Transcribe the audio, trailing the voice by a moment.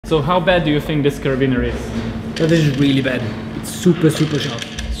So how bad do you think this carabiner is? So this is really bad. It's super sharp.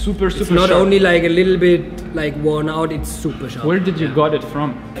 Super It's not sharp. only like a little bit like worn out, it's super sharp. Where did you got it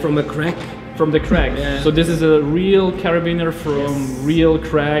from? From a crack. From the crack. Yeah. So this is a real carabiner from real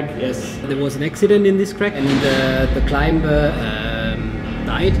crack. Yes. There was an accident in this crack and the climber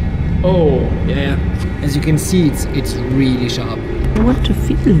died. Oh. Yeah. As you can see, it's really sharp. I want to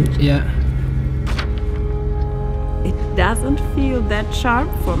feel it. Yeah. It doesn't feel that sharp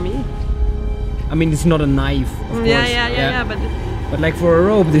for me. I mean, it's not a knife, of course. Yeah, but But like for a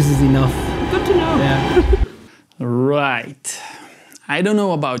rope, this is enough. good to know. Yeah. Right. I don't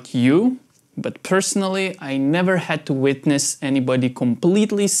know about you, but personally, I never had to witness anybody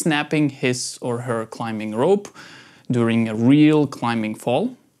completely snapping his or her climbing rope during a real climbing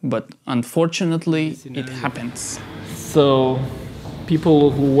fall. But unfortunately, it happens. So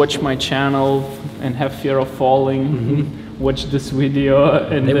people who watch my channel and have fear of falling watch this video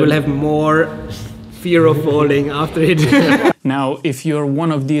and They will have more fear of falling after it. Now, if you're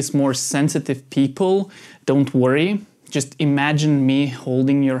one of these more sensitive people, don't worry. Just imagine me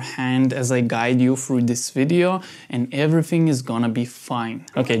holding your hand as I guide you through this video and everything is gonna be fine.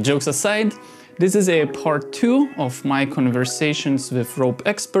 Okay, jokes aside, this is a part 2 of my conversations with rope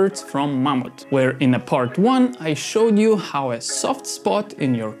experts from Mammoth, where in a part 1 I showed you how a soft spot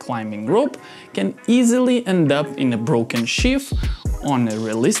in your climbing rope can easily end up in a broken sheath on a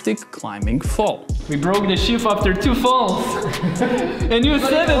realistic climbing fall. we broke the sheath after 2 falls. And you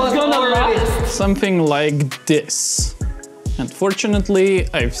said it's gonna last. Something like this. Unfortunately,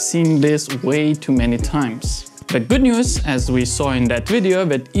 I've seen this way too many times. The good news, as we saw in that video,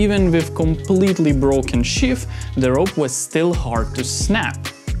 that even with completely broken sheath, the rope was still hard to snap.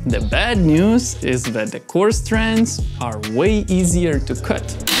 The bad news is that the core strands are way easier to cut.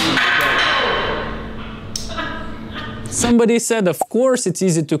 Somebody said, of course it's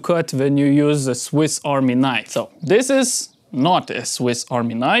easy to cut when you use a Swiss Army knife. So this is not a Swiss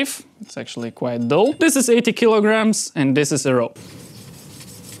Army knife. It's actually quite dull. This is 80 kilograms and this is a rope.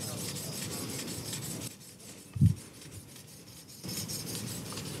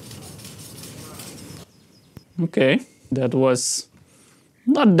 Okay, that was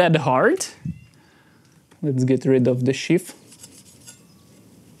not that hard. Let's get rid of the sheath.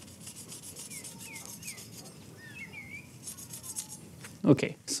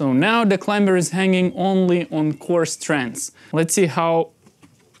 Okay, so now the climber is hanging only on core strands. Let's see how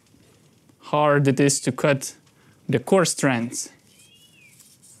hard it is to cut the core strands.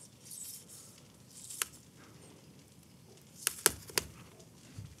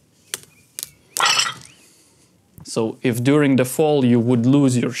 So if during the fall you would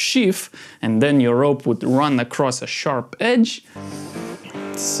lose your sheath and then your rope would run across a sharp edge,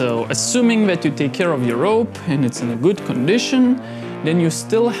 so assuming that you take care of your rope and it's in a good condition, then you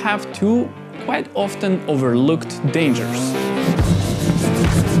still have 2 quite often overlooked dangers.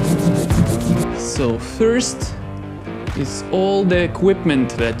 So first is all the equipment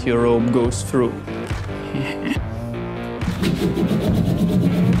that your rope goes through.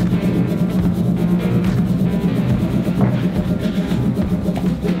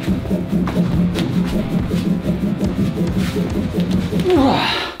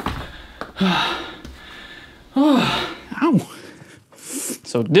 Ow!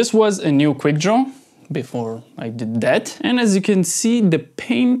 So this was a new quick draw before I did that. And as you can see, the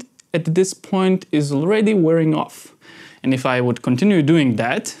paint at this point is already wearing off. And if I would continue doing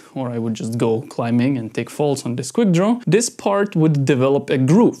that, or I would just go climbing and take falls on this quick draw, this part would develop a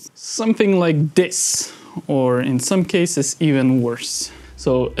groove. Something like this, or in some cases even worse.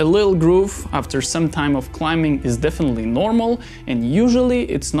 So a little groove after some time of climbing is definitely normal, and usually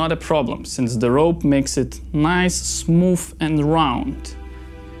it's not a problem since the rope makes it nice, smooth and round.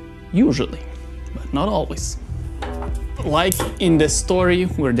 Usually, but not always. Like in the story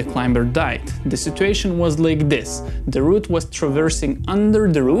where the climber died, the situation was like this. The route was traversing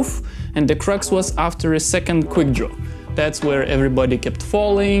under the roof and the crux was after a second quick draw. That's where everybody kept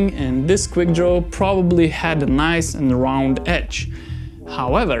falling, and this quick draw probably had a nice and round edge.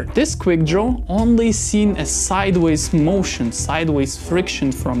 However, this quick draw only seen a sideways motion, sideways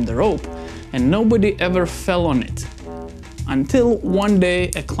friction from the rope, and nobody ever fell on it. Until one day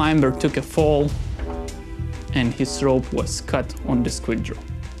a climber took a fall and his rope was cut on this quick draw.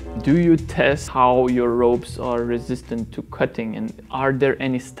 Do you test how your ropes are resistant to cutting, and are there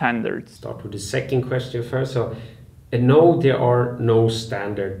any standards? Start with the second question first. So And no, there are no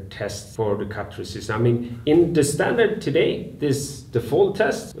standard tests for the cut resistance. I mean, in the standard today, this default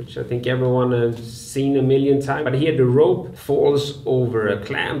test, which I think everyone has seen a million times, but here the rope falls over a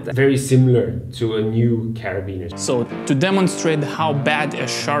clamp, very similar to a new carabiner. So to demonstrate how bad a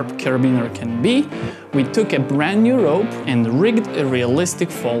sharp carabiner can be, we took a brand new rope and rigged a realistic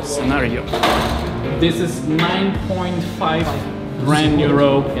fall scenario. This is 9.5 brand new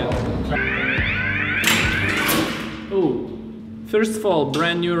rope. Oh, first of all,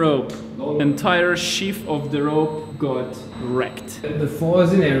 brand new rope. Entire sheath of the rope got wrecked. The fall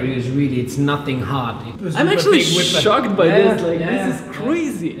scenario is really, it's nothing hard. I'm actually shocked by this. Like, this is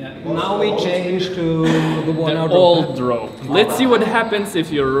crazy. Now we change to the one out Old rope. Let's see what happens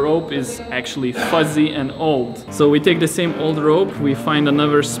if your rope is actually fuzzy and old. So we take the same old rope, we find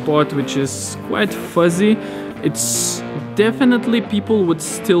another spot which is quite fuzzy. It's definitely people would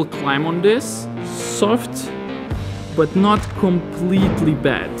still climb on this. Soft, but not completely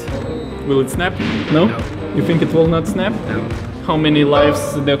bad. Will it snap? No? You think it will not snap? No. How many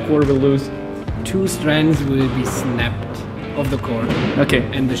lives the core will lose? 2 strands will be snapped of the cord. Okay.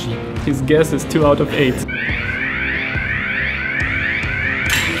 And the sheep. His guess is 2 out of 8.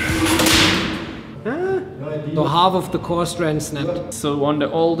 So half of the core strand snapped. So on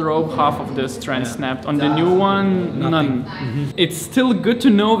the old rope, half of the strand snapped. On the new one, none. It's still good to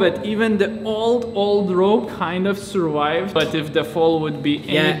know that even the old rope kind of survived. But if the fall would be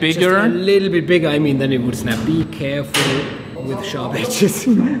any bigger, just a little bit bigger, I mean, then it would snap. Be careful with sharp edges.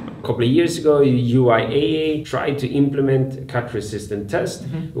 A couple of years ago, UIAA tried to implement a cut-resistant test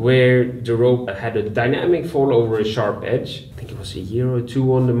where the rope had a dynamic fall over a sharp edge. I think it was a year or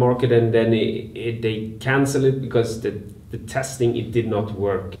 2 on the market, and then they canceled it because the testing, it did not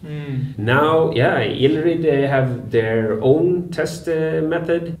work. Now, Ilrid, they have their own test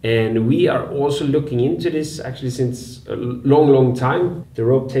method, and we are also looking into this actually since a long time. The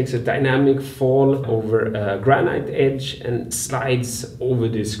rope takes a dynamic fall over a granite edge and slides over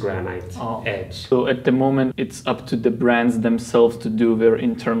this granite edge. So at the moment, it's up to the brands themselves to do their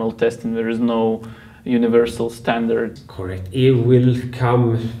internal testing. There is no universal standard. Correct. It will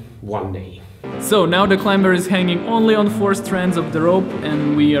come one day. So now the climber is hanging only on 4 strands of the rope,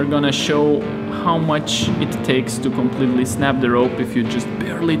 and we are gonna show how much it takes to completely snap the rope if you just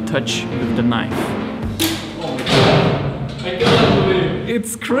barely touch with the knife.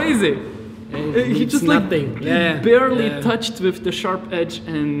 It's crazy. He just nothing. barely touched with the sharp edge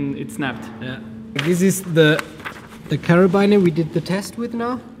and it snapped. Yeah. This is the carabiner we did the test with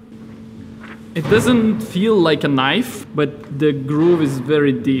now. It doesn't feel like a knife, but the groove is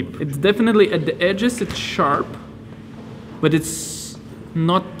very deep. It's definitely at the edges, it's sharp, but it's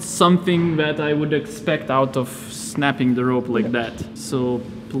not something that I would expect out of snapping the rope like that. So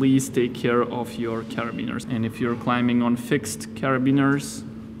please take care of your carabiners. And if you're climbing on fixed carabiners,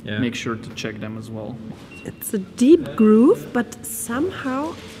 make sure to check them as well. It's a deep groove, but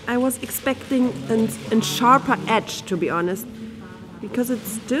somehow I was expecting a sharper edge, to be honest. Because it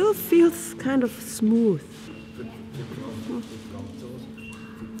still feels kind of smooth.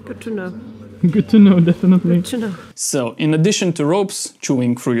 Good to know. Good to know, definitely. Good to know. So, in addition to ropes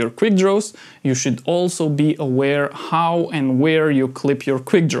chewing through your quick draws, you should also be aware how and where you clip your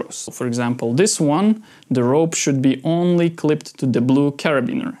quick draws. For example, this one, the rope should be only clipped to the blue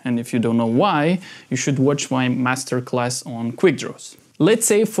carabiner. And if you don't know why, you should watch my masterclass on quick draws. Let's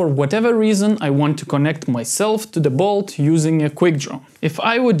say for whatever reason I want to connect myself to the bolt using a quick draw. If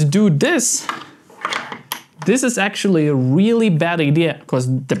I would do this, this is actually a really bad idea because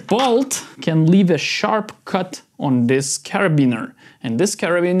the bolt can leave a sharp cut on this carabiner, and this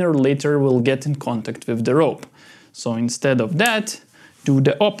carabiner later will get in contact with the rope. So instead of that, do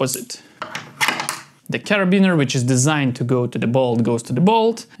the opposite. The carabiner, which is designed to go to the bolt, goes to the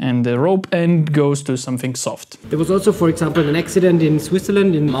bolt, and the rope end goes to something soft. There was also, for example, an accident in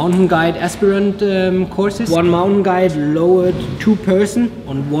Switzerland in mountain guide aspirant courses. One mountain guide lowered 2 persons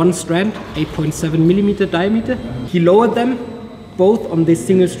on 1 strand, 8.7 millimeter diameter. He lowered them both on this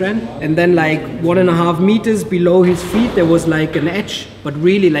single strand, and then like 1.5 meters below his feet there was like an edge, but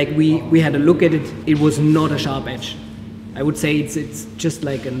really like we had a look at it, it was not a sharp edge. I would say it's just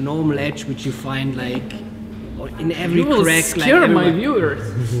like a normal edge which you find like in every crack. Scare my viewers.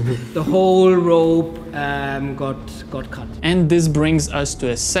 The whole rope got cut. And this brings us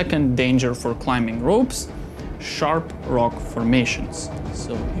to a second danger for climbing ropes: sharp rock formations.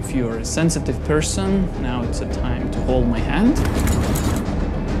 So if you're a sensitive person, now it's a time to hold my hand.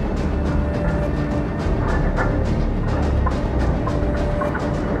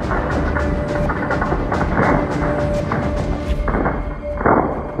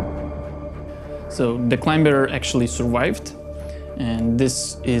 So the climber actually survived. And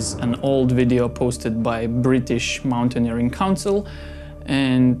this is an old video posted by British Mountaineering Council.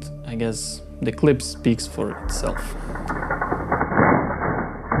 And I guess the clip speaks for itself.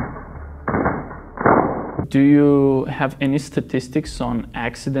 Do you have any statistics on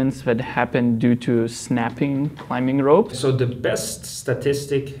accidents that happen due to snapping climbing ropes? So the best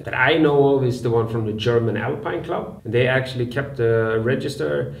statistic that I know of is the one from the German Alpine Club. They actually kept a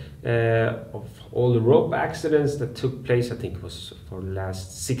register of all the rope accidents that took place, I think it was for the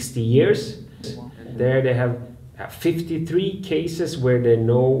last 60 years. Wow. There they have 53 cases where they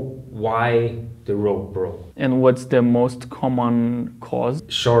know why the rope broke. And what's the most common cause?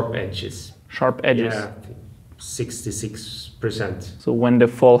 Sharp edges. Sharp edges? Yeah, 66%. So when the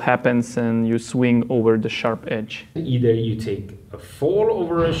fall happens and you swing over the sharp edge? Either you take a fall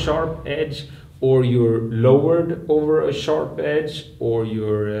over a sharp edge, or you're lowered over a sharp edge, or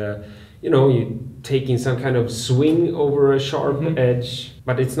you're you're taking some kind of swing over a sharp edge.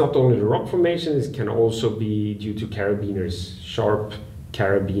 But it's not only the rock formation, it can also be due to carabiners, sharp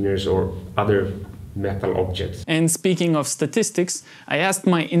carabiners or other metal objects. And speaking of statistics, I asked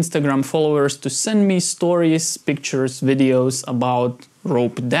my Instagram followers to send me stories, pictures, videos about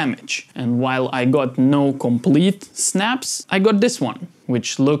rope damage. And while I got no complete snaps, I got this one,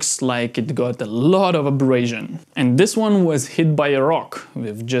 which looks like it got a lot of abrasion. And this one was hit by a rock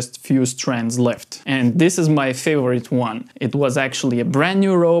with just few strands left. And this is my favorite one. It was actually a brand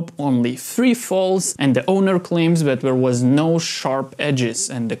new rope, only 3 falls, and the owner claims that there was no sharp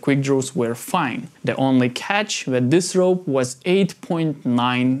edges and the quick draws were fine. The only catch that this rope was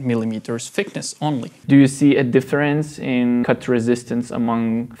 8.9 millimeters thickness only. Do you see a difference in cut resistance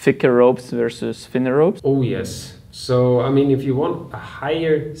among thicker ropes versus thinner ropes? Oh yes. So, I mean, if you want a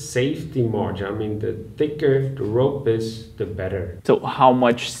higher safety margin, I mean, the thicker the rope is, the better. So how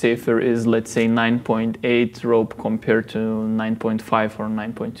much safer is, let's say, 9.8 rope compared to 9.5 or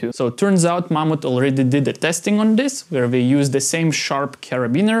 9.2? So it turns out Mammoth already did a testing on this, where they used the same sharp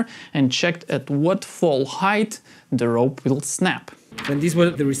carabiner and checked at what fall height the rope will snap. And these were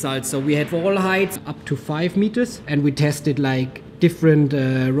the results. So we had fall heights up to 5 meters, and we tested like different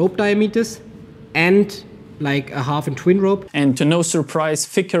rope diameters and like a half and twin rope. And to no surprise,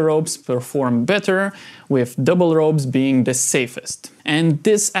 thicker ropes perform better, with double ropes being the safest. And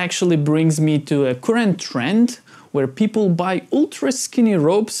this actually brings me to a current trend where people buy ultra skinny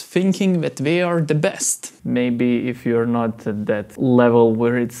ropes thinking that they are the best. Maybe if you're not at that level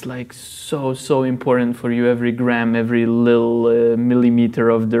where it's like so important for you, every gram, every little millimeter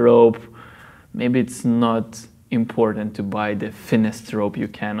of the rope, maybe it's not important to buy the thinnest rope you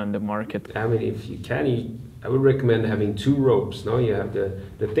can on the market. I mean, if you can, I would recommend having 2 ropes. No, you have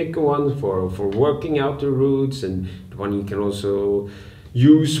the thicker one for working out the routes, and the one you can also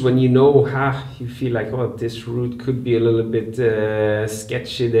use when you know you feel like, oh, this route could be a little bit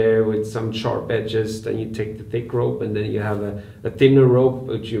sketchy there with some sharp edges. Then you take the thick rope, and then you have a thinner rope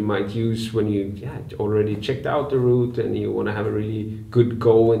which you might use when you already checked out the route and you want to have a really good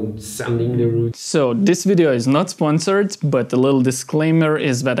go in sanding the route. So this video is not sponsored, but a little disclaimer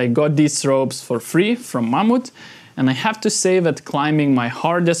is that I got these ropes for free from Mammoth. And I have to say that climbing my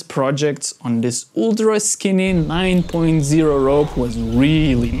hardest projects on this ultra skinny 9.0 rope was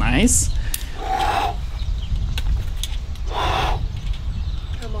really nice.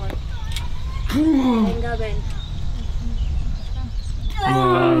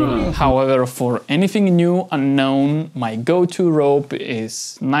 However, for anything new, unknown, my go-to rope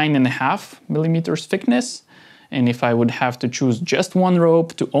is 9.5 millimeters thickness. And if I would have to choose just one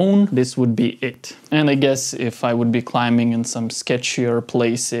rope to own, this would be it. And I guess if I would be climbing in some sketchier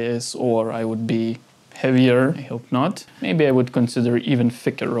places, or I would be heavier, I hope not, maybe I would consider even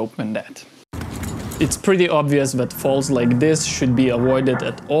thicker rope than that. It's pretty obvious that falls like this should be avoided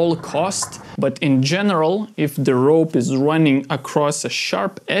at all costs, but in general, if the rope is running across a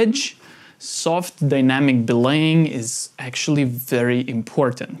sharp edge, soft dynamic belaying is actually very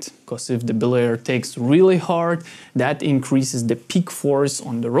important, because if the belayer takes really hard, that increases the peak force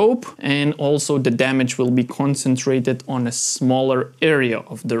on the rope, and also the damage will be concentrated on a smaller area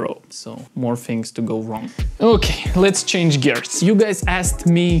of the rope, so more things to go wrong. Okay, let's change gears. You guys asked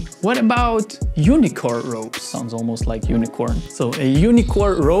me, what about unicorn ropes? Sounds almost like unicorn. So a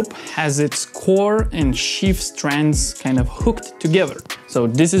unicorn rope has its core and sheath strands kind of hooked together. So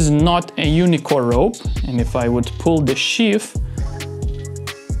this is not a unicorn rope, and if I would pull the sheath,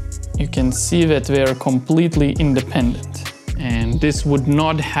 you can see that they are completely independent. And this would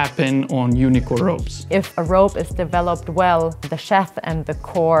not happen on unicorn ropes. If a rope is developed well, the shaft and the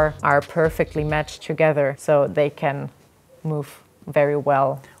core are perfectly matched together, so they can move very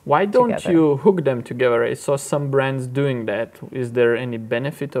well. Why don't together. you hook them together? I saw some brands doing that. Is there any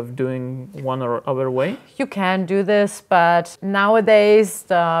benefit of doing one or other way? You can do this, but nowadays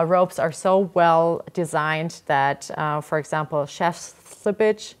the ropes are so well designed that, for example, chef's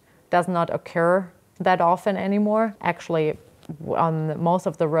slippage does not occur that often anymore. Actually, on most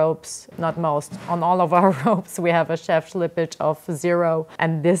of the ropes, not most, on all of our ropes, we have a sheath slippage of 0,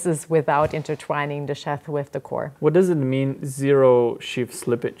 and this is without intertwining the sheath with the core. What does it mean, 0 sheath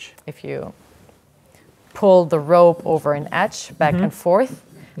slippage? If you pull the rope over an edge back and forth,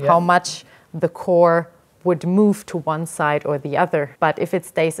 how much the core would move to one side or the other. But if it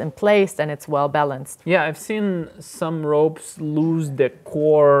stays in place, then it's well balanced. Yeah, I've seen some ropes lose the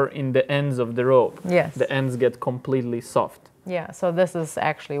core in the ends of the rope. Yes. The ends get completely soft. Yeah, so this is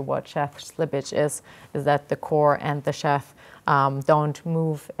actually what sheath slippage is that the core and the sheath don't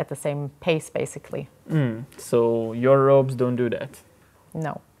move at the same pace, basically. So your ropes don't do that?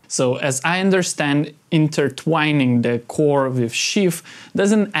 No. So as I understand, intertwining the core with sheath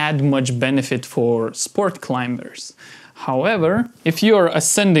doesn't add much benefit for sport climbers. However, if you're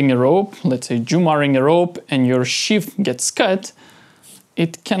ascending a rope, let's say jumaring a rope, and your sheath gets cut,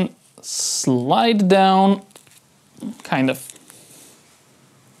 it can slide down, kind of.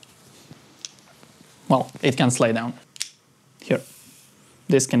 Well, it can slide down. Here.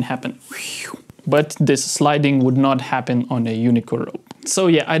 This can happen. But this sliding would not happen on a unicore rope. So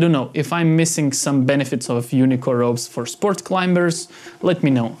yeah, I don't know. If I'm missing some benefits of unicore ropes for sport climbers, let me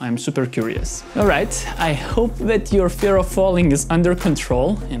know. I'm super curious. All right, I hope that your fear of falling is under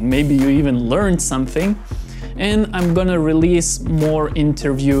control and maybe you even learned something. And I'm gonna release more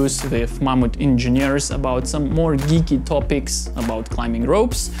interviews with Mammoth engineers about some more geeky topics about climbing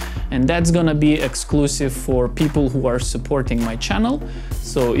ropes. And that's gonna be exclusive for people who are supporting my channel.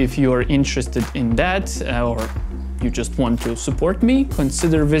 So if you're interested in that, or you just want to support me,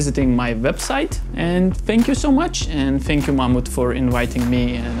 consider visiting my website. And thank you so much. And thank you, Mammoth, for inviting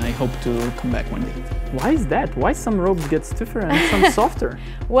me. And I hope to come back one day. Why is that? Why some ropes get stiffer and some softer?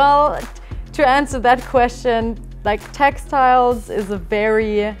 Well, to answer that question, like textiles is a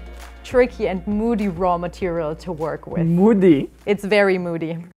very tricky and moody raw material to work with. Moody. It's very moody.